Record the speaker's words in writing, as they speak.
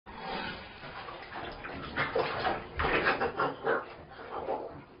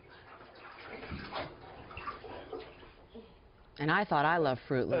And I thought I loved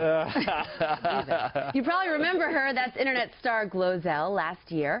Fruit Loops. You probably remember her. That's internet star Glozell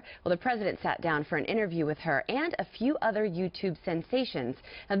last year. Well, the president sat down for an interview with her and a few other YouTube sensations.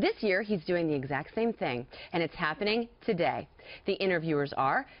 Now, this year, he's doing the exact same thing, and it's happening today. The interviewers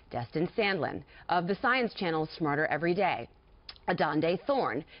are Destin Sandlin of the science channel Smarter Every Day, Adonde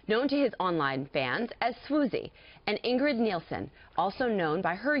Thorne, known to his online fans as Swoozy, and Ingrid Nielsen, also known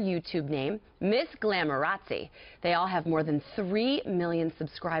by her YouTube name, Miss Glamorazzi. They all have more than 3 million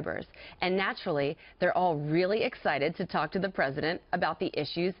subscribers, and naturally, they're all really excited to talk to the president about the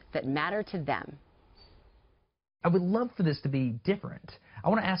issues that matter to them. I would love for this to be different. I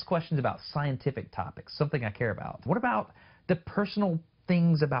want to ask questions about scientific topics, something I care about. What about the personal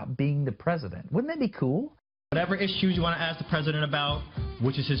things about being the president? Wouldn't that be cool? Whatever issues you want to ask the president about,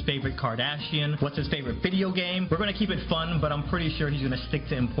 which is his favorite Kardashian, what's his favorite video game, we're going to keep it fun, but I'm pretty sure he's going to stick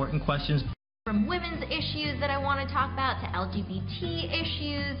to important questions. From women's issues that I want to talk about, to LGBT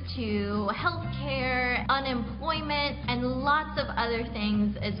issues, to healthcare, unemployment, and lots of other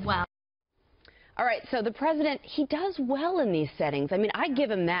things as well. All right, so the president, he does well in these settings. I mean, I give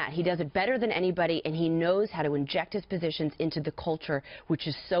him that. He does it better than anybody, and he knows how to inject his positions into the culture, which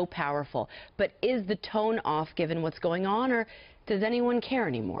is so powerful. But is the tone off given what's going on, or does anyone care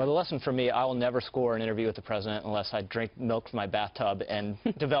anymore? Well, the lesson for me, I will never score an interview with the president unless I drink milk from my bathtub and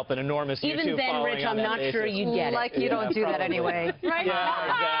develop an enormous YouTube Even then, following. Rich, I'm not sure you'd get it. Like you don't do that anyway. Right?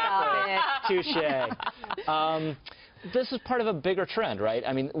 Yeah, exactly. Touche. This is part of a bigger trend, right?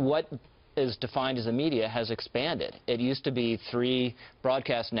 I mean, what is defined as the media has expanded. It used to be 3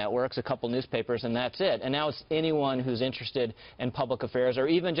 broadcast networks, a couple newspapers, and that's it. And now it's anyone who's interested in public affairs or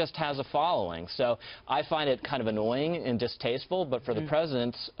even just has a following. So I find it kind of annoying and distasteful, but for the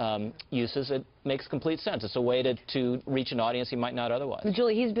president's uses, it makes complete sense. It's a way to reach an audience he might not otherwise.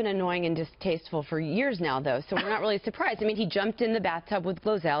 Julie, he's been annoying and distasteful for years now, though, so we're not really surprised. I mean, he jumped in the bathtub with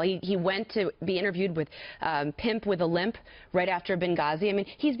Glozell. He went to be interviewed with Pimp with a Limp right after Benghazi. I mean,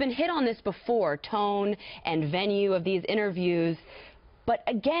 he's been hit on this before, tone and venue of these interviews. But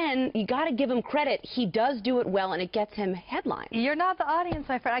again, you got to give him credit. He does do it well, and it gets him headlines. You're not the audience,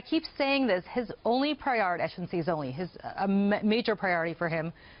 my friend. I keep saying this. His only priority, I shouldn't say his only, a major priority for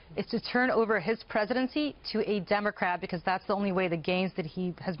him is to turn over his presidency to a Democrat, because that's the only way the gains that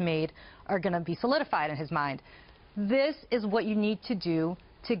he has made are going to be solidified in his mind. This is what you need to do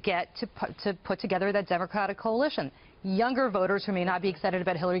to get to put together that Democratic coalition. Younger voters who may not be excited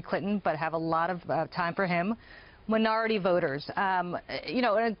about Hillary Clinton but have a lot of time for him. Minority voters, you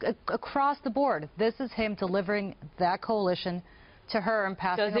know, across the board. This is him delivering that coalition to her and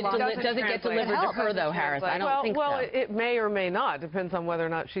passing along. Does it get delivered to her, though, Harris? I don't think so. Well, it may or may not. Depends on whether or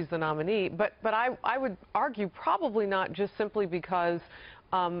not she's the nominee. But I would argue probably not, just simply because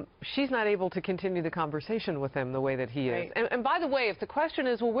she's not able to continue the conversation with him the way that he is. And by the way, if the question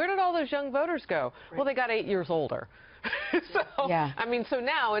is, well, where did all those young voters go? Well, they got 8 years older. So, yeah. I mean, so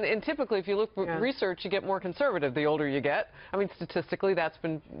now, and typically if you look at research, you get more conservative the older you get. I mean, statistically, that's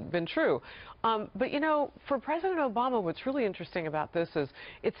been true. But, you know, for President Obama, what's really interesting about this is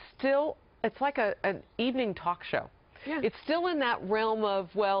it's like an evening talk show. Yeah. It's still in that realm of,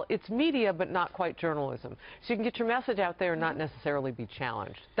 well, it's media, but not quite journalism. So you can get your message out there and not necessarily be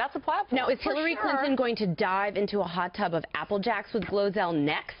challenged. That's a platform. Now, is Hillary Clinton going to dive into a hot tub of Apple Jacks with Glozell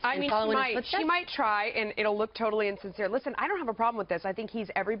next? I mean, she might try, and it'll look totally insincere. Listen, I don't have a problem with this. I think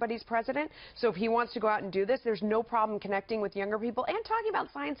he's everybody's president. So if he wants to go out and do this, there's no problem connecting with younger people and talking about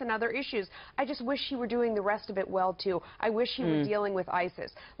science and other issues. I just wish he were doing the rest of it well, too. I wish he were dealing with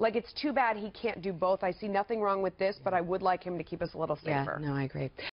ISIS. Like, it's too bad he can't do both. I see nothing wrong with this, but I would like him to keep us a little safer. Yeah, no, I agree.